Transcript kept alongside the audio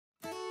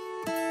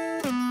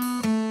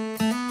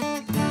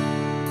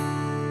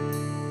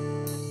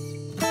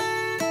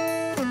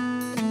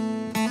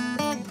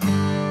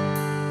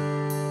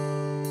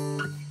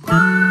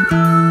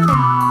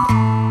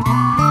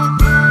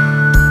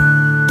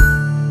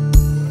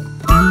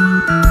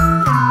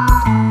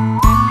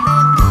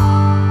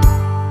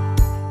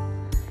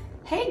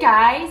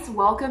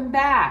welcome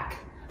back.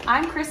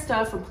 I'm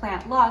Krista from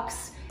Plant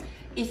Lux.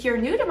 If you're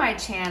new to my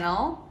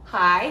channel,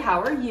 hi,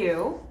 how are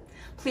you?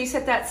 Please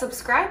hit that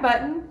subscribe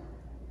button.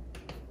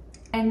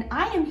 And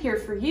I am here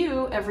for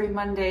you every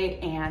Monday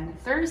and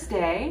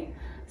Thursday.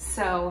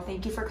 So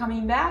thank you for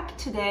coming back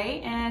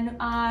today. And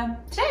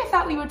today I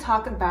thought we would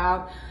talk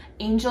about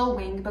angel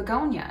wing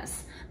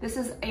begonias. This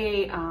is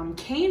a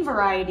cane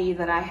variety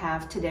that I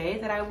have today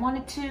that I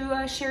wanted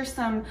to share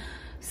some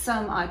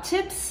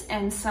tips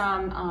and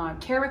some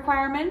care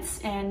requirements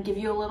and give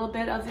you a little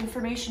bit of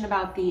information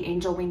about the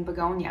angel wing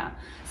begonia.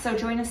 So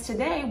join us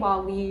today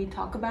while we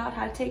talk about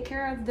how to take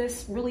care of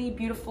this really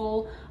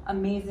beautiful,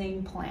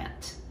 amazing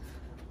plant.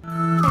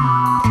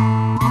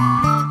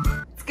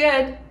 It's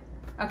good.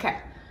 Okay.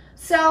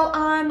 So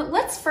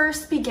let's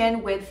first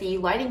begin with the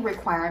lighting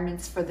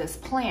requirements for this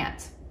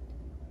plant.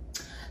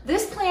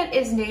 This plant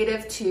is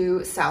native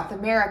to South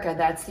America.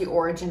 That's the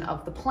origin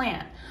of the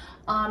plant.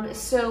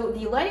 So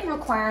the lighting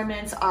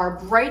requirements are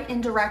bright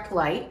indirect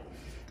light,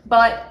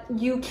 but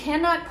you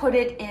cannot put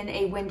it in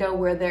a window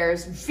where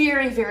there's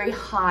very, very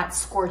hot,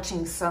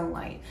 scorching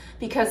sunlight.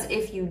 Because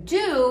if you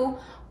do,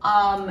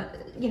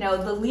 you know,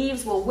 the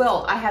leaves will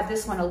wilt. I had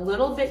this one a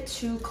little bit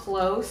too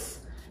close.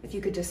 If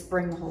you could just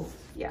bring the whole,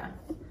 yeah.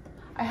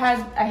 I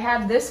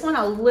had this one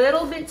a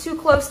little bit too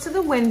close to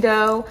the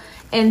window,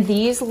 and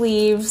these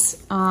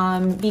leaves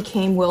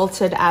became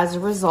wilted as a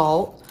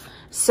result.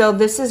 So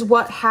this is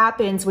what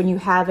happens when you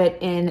have it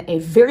in a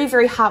very,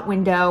 very hot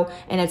window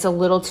and it's a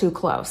little too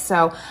close.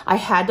 So I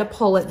had to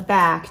pull it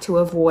back to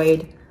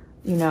avoid,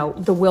 you know,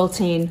 the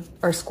wilting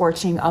or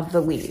scorching of the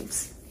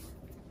leaves.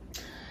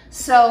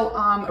 So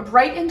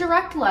bright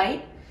indirect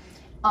light.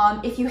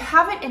 If you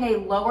have it in a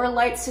lower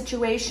light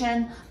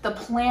situation, the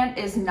plant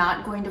is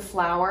not going to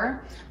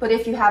flower. But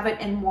if you have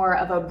it in more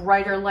of a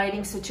brighter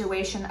lighting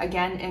situation,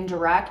 again,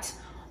 indirect,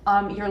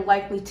 you're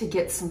likely to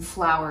get some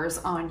flowers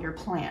on your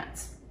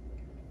plant.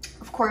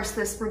 Of course,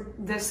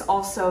 this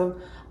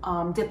also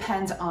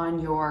depends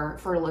on your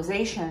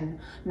fertilization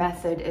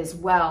method as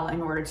well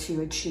in order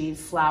to achieve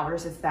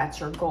flowers if that's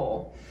your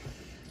goal.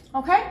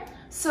 Okay,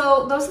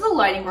 so those are the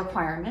lighting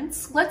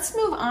requirements. Let's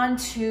move on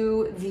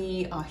to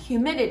the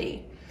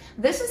humidity.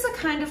 This is a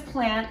kind of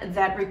plant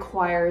that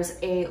requires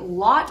a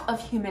lot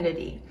of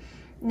humidity.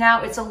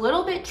 Now, it's a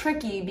little bit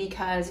tricky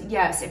because,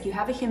 yes, if you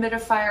have a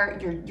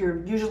humidifier,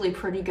 you're usually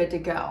pretty good to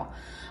go.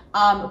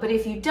 But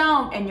if you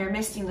don't and you're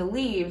misting the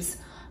leaves,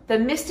 the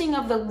misting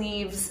of the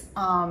leaves,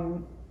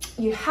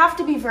 you have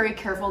to be very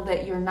careful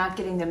that you're not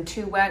getting them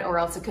too wet or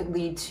else it could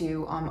lead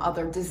to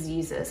other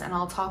diseases. And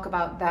I'll talk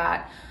about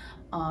that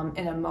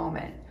in a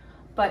moment.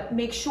 But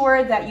make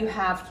sure that you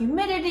have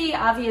humidity.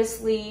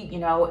 Obviously, you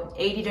know,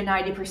 80 to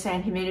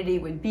 90% humidity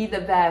would be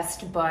the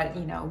best, but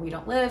you know, we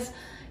don't live,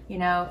 you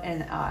know,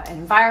 in an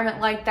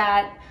environment like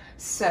that.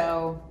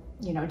 So,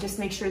 you know, just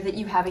make sure that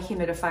you have a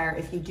humidifier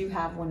if you do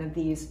have one of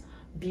these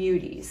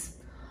beauties.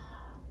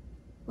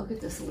 Look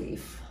at this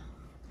leaf.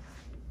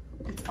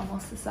 It's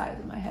almost the size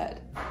of my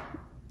head.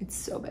 It's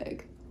so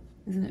big.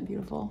 Isn't it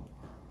beautiful?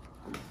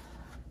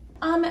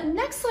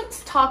 Next,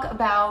 let's talk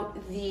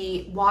about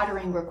the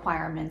watering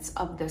requirements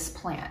of this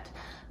plant.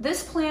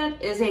 This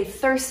plant is a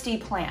thirsty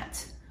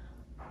plant.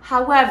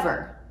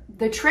 However,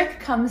 the trick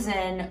comes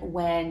in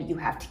when you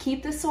have to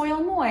keep the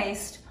soil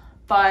moist,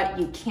 but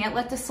you can't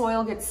let the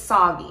soil get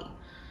soggy.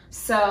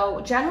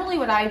 So generally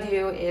what I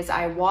do is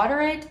I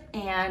water it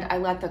and I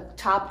let the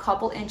top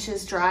couple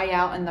inches dry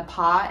out in the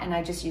pot and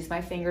I just use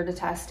my finger to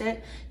test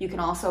it. You can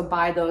also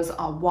buy those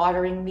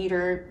watering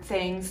meter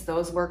things,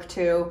 those work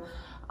too.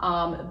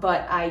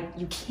 But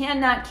you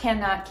cannot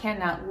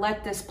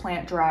let this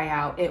plant dry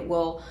out. It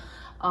will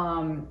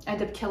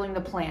end up killing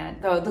the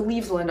plant. The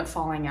leaves will end up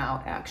falling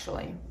out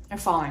actually, or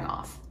falling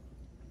off.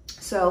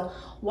 So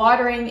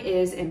watering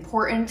is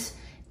important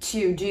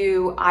to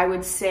do, I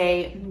would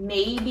say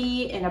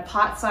maybe in a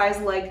pot size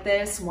like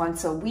this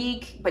once a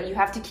week, but you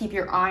have to keep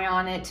your eye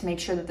on it to make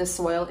sure that the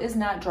soil is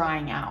not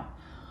drying out.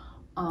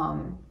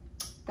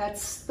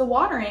 That's the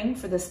watering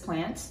for this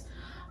plant.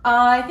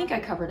 I think I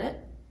covered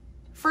it.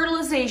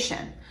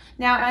 Fertilization.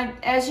 Now,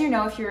 as you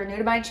know, if you're new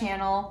to my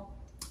channel,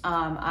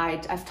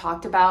 I've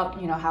talked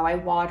about, you know, how I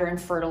water and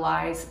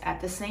fertilize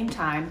at the same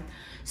time.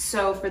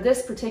 So for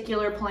this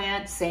particular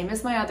plant, same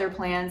as my other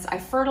plants, I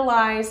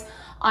fertilize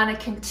on a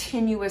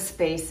continuous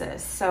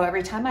basis. So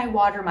every time I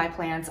water my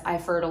plants, I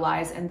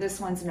fertilize, and this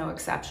one's no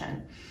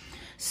exception.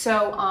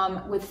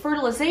 So with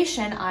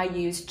fertilization, I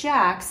use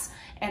Jax,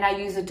 and I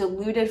use a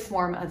diluted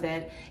form of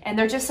it. And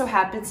there just so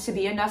happens to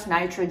be enough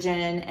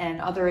nitrogen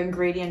and other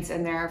ingredients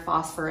in there,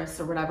 phosphorus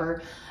or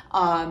whatever,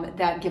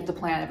 that give the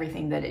plant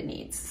everything that it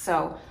needs.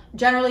 So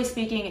generally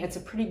speaking, it's a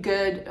pretty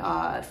good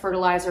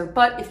fertilizer,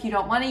 but if you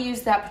don't want to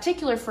use that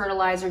particular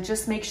fertilizer,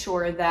 just make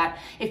sure that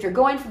if you're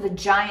going for the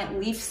giant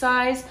leaf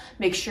size,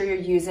 make sure you're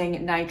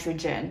using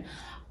nitrogen,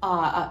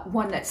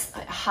 one that's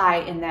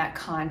high in that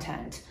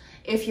content.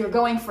 If you're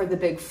going for the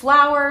big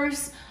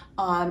flowers,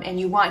 and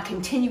you want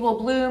continual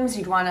blooms,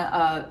 you'd want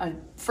a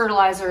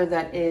fertilizer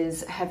that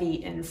is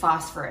heavy in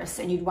phosphorus,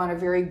 and you'd want a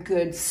very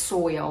good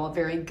soil, a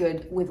very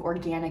good with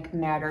organic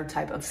matter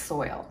type of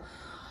soil.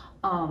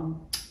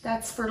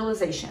 That's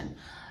fertilization.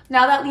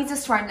 Now that leads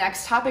us to our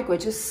next topic,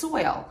 which is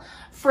soil.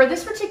 For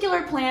this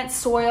particular plant,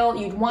 soil,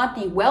 you'd want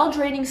the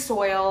well-draining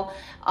soil.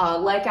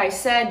 Like I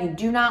said, you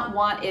do not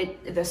want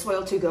the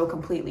soil to go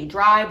completely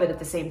dry, but at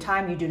the same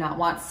time, you do not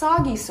want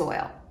soggy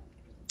soil.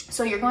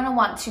 So you're going to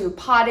want to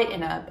pot it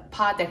in a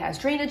pot that has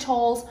drainage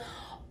holes,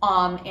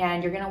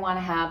 and you're going to want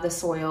to have the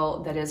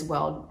soil that is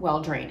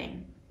well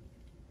draining.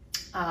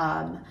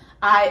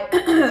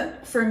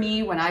 For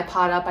me, when I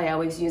pot up, I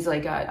always use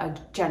like a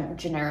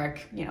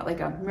generic,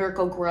 like a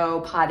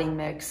Miracle-Gro potting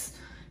mix.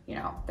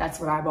 That's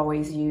what I've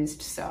always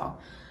used. So,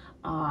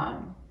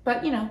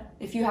 but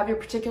if you have your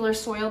particular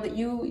soil that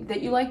you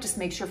like, just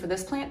make sure for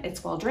this plant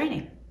it's well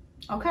draining.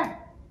 Okay.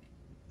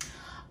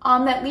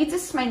 That leads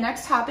us to my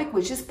next topic,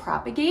 which is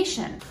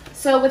propagation.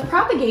 So with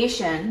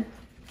propagation,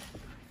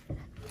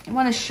 I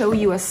want to show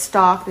you a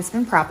stalk that's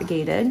been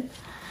propagated.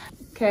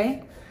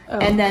 Okay. Oh,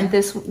 and then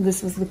this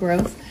was the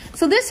growth.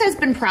 So this has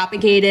been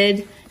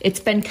propagated. It's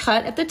been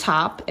cut at the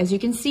top, as you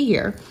can see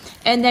here.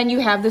 And then you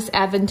have this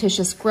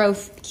adventitious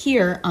growth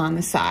here on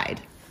the side.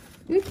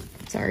 Oops,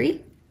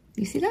 sorry,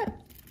 you see that?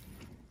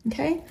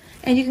 Okay,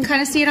 and you can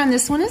kind of see it on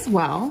this one as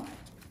well,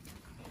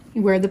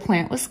 where the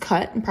plant was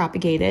cut and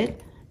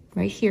propagated.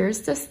 Right here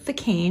is just the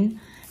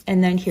cane,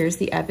 and then here's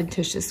the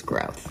adventitious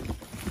growth.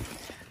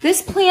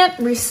 This plant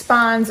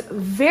responds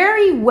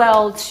very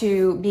well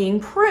to being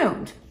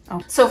pruned.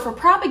 So for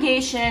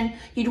propagation,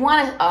 you'd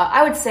want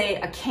I would say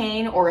a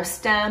cane or a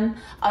stem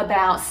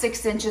about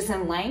 6 inches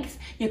in length.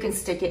 You can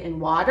stick it in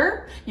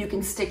water, you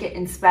can stick it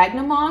in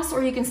sphagnum moss,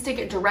 or you can stick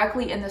it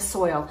directly in the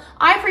soil.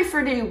 I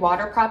prefer to do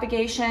water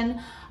propagation.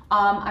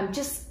 I'm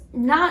just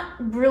not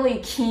really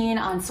keen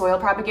on soil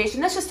propagation.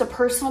 That's just a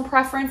personal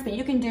preference, but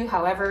you can do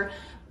however,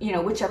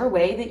 whichever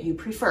way that you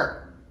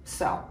prefer.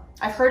 So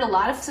I've heard a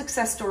lot of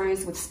success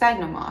stories with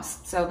sphagnum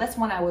moss. So that's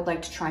one I would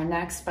like to try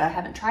next, but I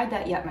haven't tried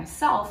that yet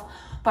myself.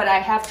 But I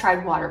have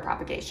tried water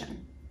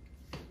propagation.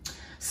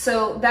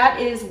 So that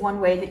is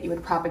one way that you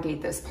would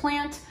propagate this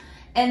plant.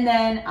 And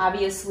then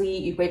obviously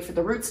you'd wait for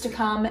the roots to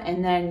come,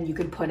 and then you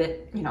could put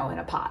it, in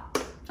a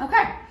pot.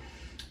 Okay.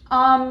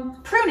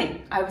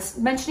 Pruning. I was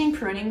mentioning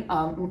pruning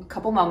a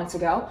couple moments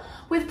ago.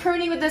 With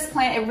pruning with this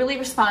plant, it really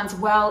responds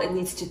well. It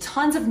leads to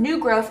tons of new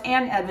growth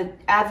and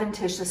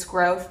adventitious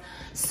growth.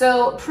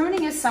 So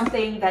pruning is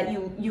something that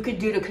you could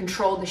do to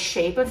control the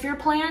shape of your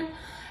plant.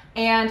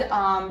 And,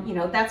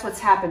 that's what's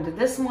happened to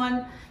this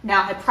one.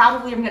 Now, I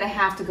probably am going to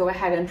have to go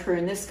ahead and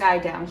prune this guy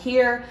down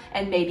here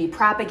and maybe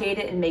propagate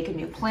it and make a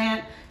new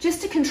plant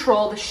just to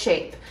control the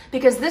shape.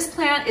 Because this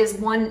plant is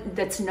one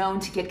that's known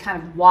to get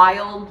kind of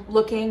wild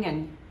looking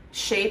and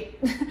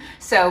shape.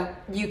 So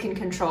you can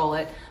control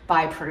it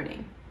by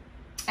pruning.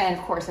 And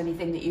of course,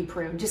 anything that you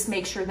prune, just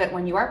make sure that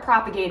when you are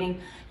propagating,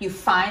 you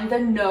find the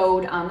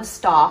node on the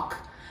stalk,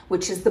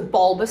 which is the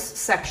bulbous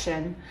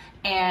section,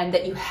 and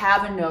that you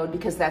have a node,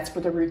 because that's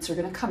where the roots are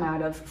going to come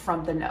out of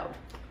from the node.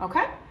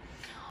 Okay?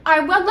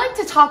 I would like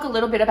to talk a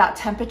little bit about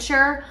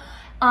temperature,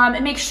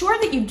 and make sure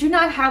that you do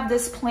not have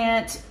this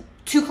plant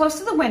too close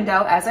to the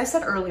window, as I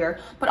said earlier,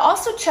 but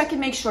also check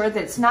and make sure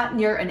that it's not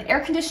near an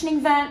air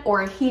conditioning vent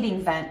or a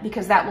heating vent,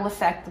 because that will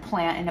affect the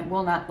plant and it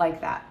will not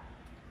like that.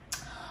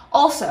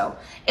 Also,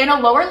 in a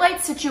lower light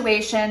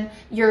situation,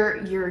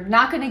 you're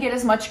not going to get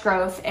as much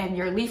growth, and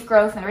your leaf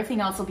growth and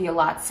everything else will be a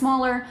lot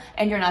smaller,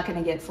 and you're not going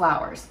to get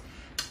flowers.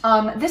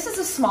 This is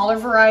a smaller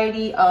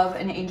variety of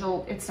an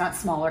angel. It's not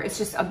smaller, it's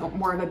just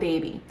more of a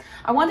baby.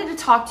 I wanted to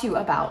talk to you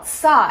about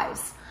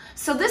size.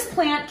 So this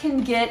plant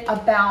can get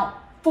about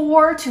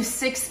 4 to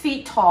 6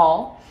 feet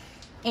tall.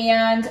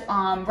 And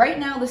right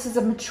now this is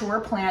a mature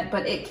plant,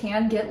 but it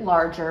can get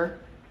larger.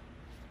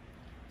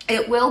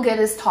 It will get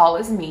as tall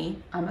as me.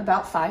 I'm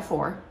about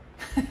 5'4".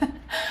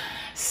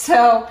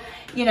 So,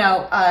 in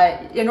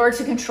order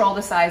to control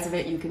the size of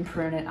it, you can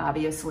prune it,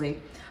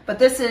 obviously. But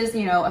this is,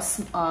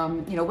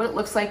 what it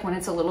looks like when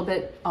it's a little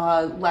bit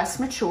less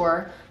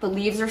mature. The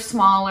leaves are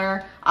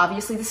smaller.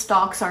 Obviously, the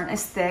stalks aren't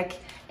as thick,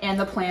 and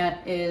the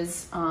plant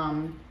is,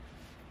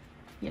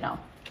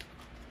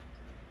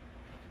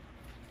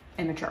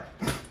 immature.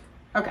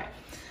 Okay.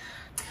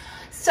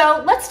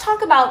 So let's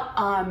talk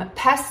about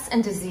pests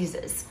and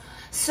diseases.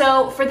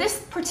 So for this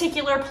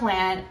particular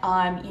plant,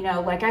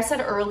 like I said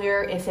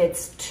earlier, if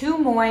it's too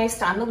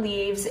moist on the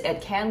leaves,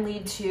 it can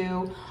lead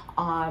to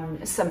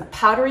some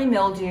powdery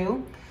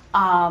mildew,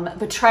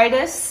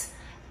 botrytis,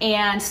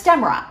 and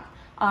stem rot.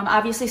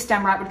 Obviously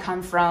stem rot would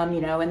come from,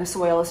 when the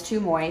soil is too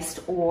moist,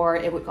 or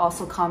it would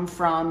also come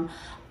from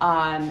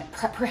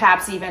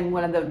perhaps even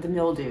one of the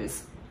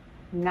mildews.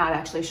 I'm not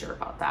actually sure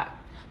about that.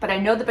 But I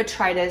know the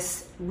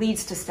botrytis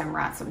leads to stem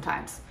rot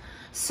sometimes.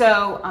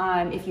 So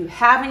if you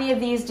have any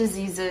of these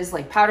diseases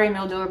like powdery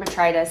mildew or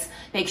botrytis,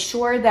 make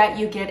sure that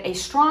you get a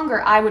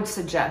stronger, I would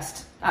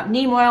suggest,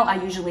 neem oil.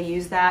 I usually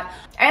use that.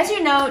 As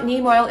you know,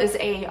 neem oil is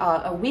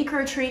a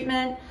weaker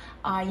treatment.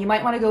 you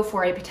might want to go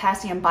for a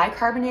potassium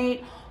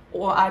bicarbonate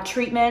or a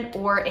treatment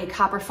or a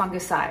copper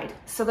fungicide.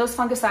 So those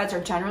fungicides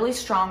are generally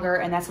stronger,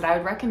 and that's what I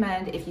would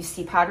recommend if you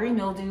see powdery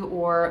mildew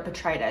or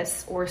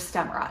botrytis or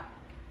stem rot.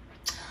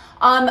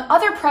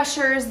 Other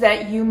pressures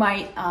that you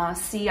might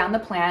see on the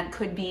plant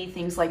could be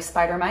things like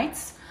spider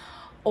mites,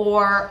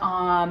 or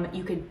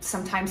you could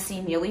sometimes see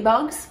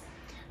mealybugs.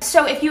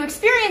 So if you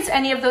experience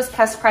any of those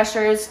pest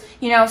pressures,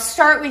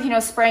 start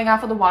with, spraying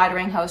off with a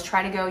watering hose,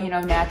 try to go,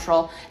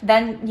 natural,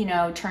 then,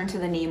 turn to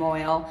the neem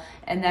oil.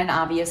 And then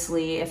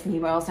obviously if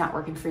neem oil is not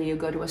working for you,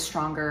 go to a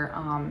stronger,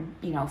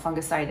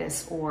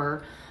 fungicides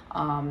or,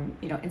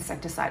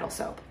 insecticidal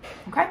soap.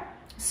 Okay.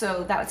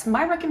 So that's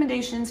my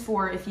recommendations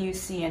for if you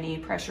see any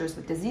pressures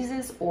with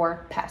diseases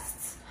or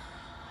pests.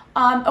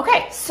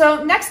 Okay.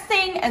 So next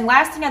thing and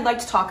last thing I'd like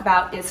to talk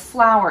about is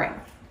flowering.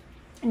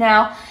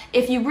 Now,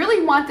 if you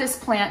really want this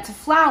plant to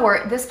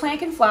flower, this plant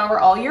can flower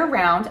all year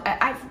round.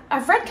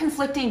 I've read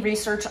conflicting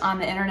research on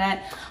the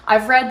internet.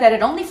 I've read that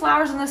it only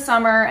flowers in the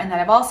summer, and then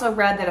I've also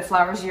read that it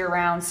flowers year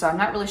round, so I'm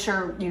not really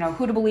sure,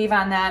 who to believe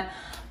on that.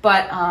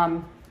 But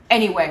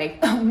anyway,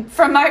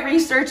 from my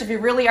research, if you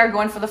really are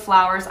going for the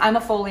flowers, I'm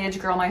a foliage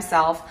girl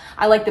myself.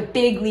 I like the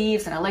big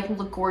leaves, and I like them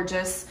to look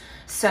gorgeous.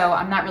 So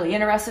I'm not really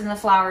interested in the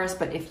flowers,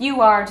 but if you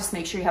are, just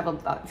make sure you have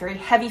a very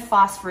heavy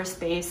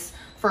phosphorus-based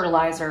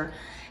fertilizer.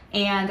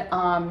 And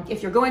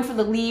if you're going for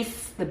the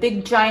leaf, the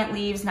big giant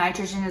leaves,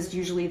 nitrogen is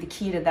usually the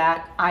key to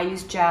that. I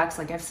use Jax,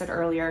 like I've said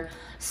earlier.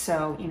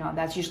 So,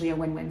 that's usually a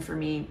win-win for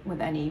me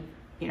with any,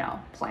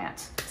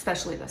 plant,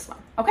 especially this one.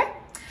 Okay.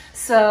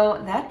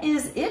 So that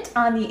is it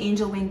on the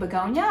Angel Wing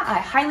Begonia. I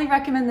highly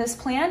recommend this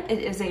plant. It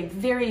is a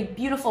very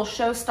beautiful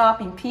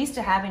show-stopping piece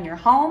to have in your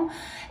home.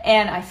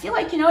 And I feel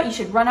like, you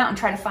should run out and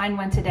try to find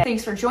one today.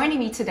 Thanks for joining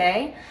me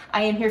today.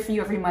 I am here for you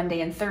every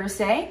Monday and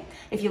Thursday.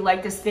 If you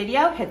like this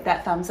video, hit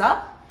that thumbs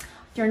up.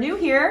 If you're new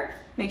here,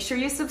 make sure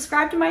you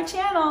subscribe to my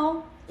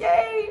channel.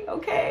 Yay,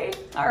 okay.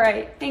 All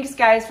right, thanks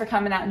guys for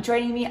coming out and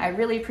joining me. I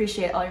really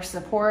appreciate all your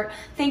support.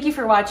 Thank you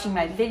for watching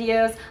my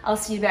videos. I'll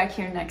see you back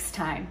here next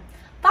time.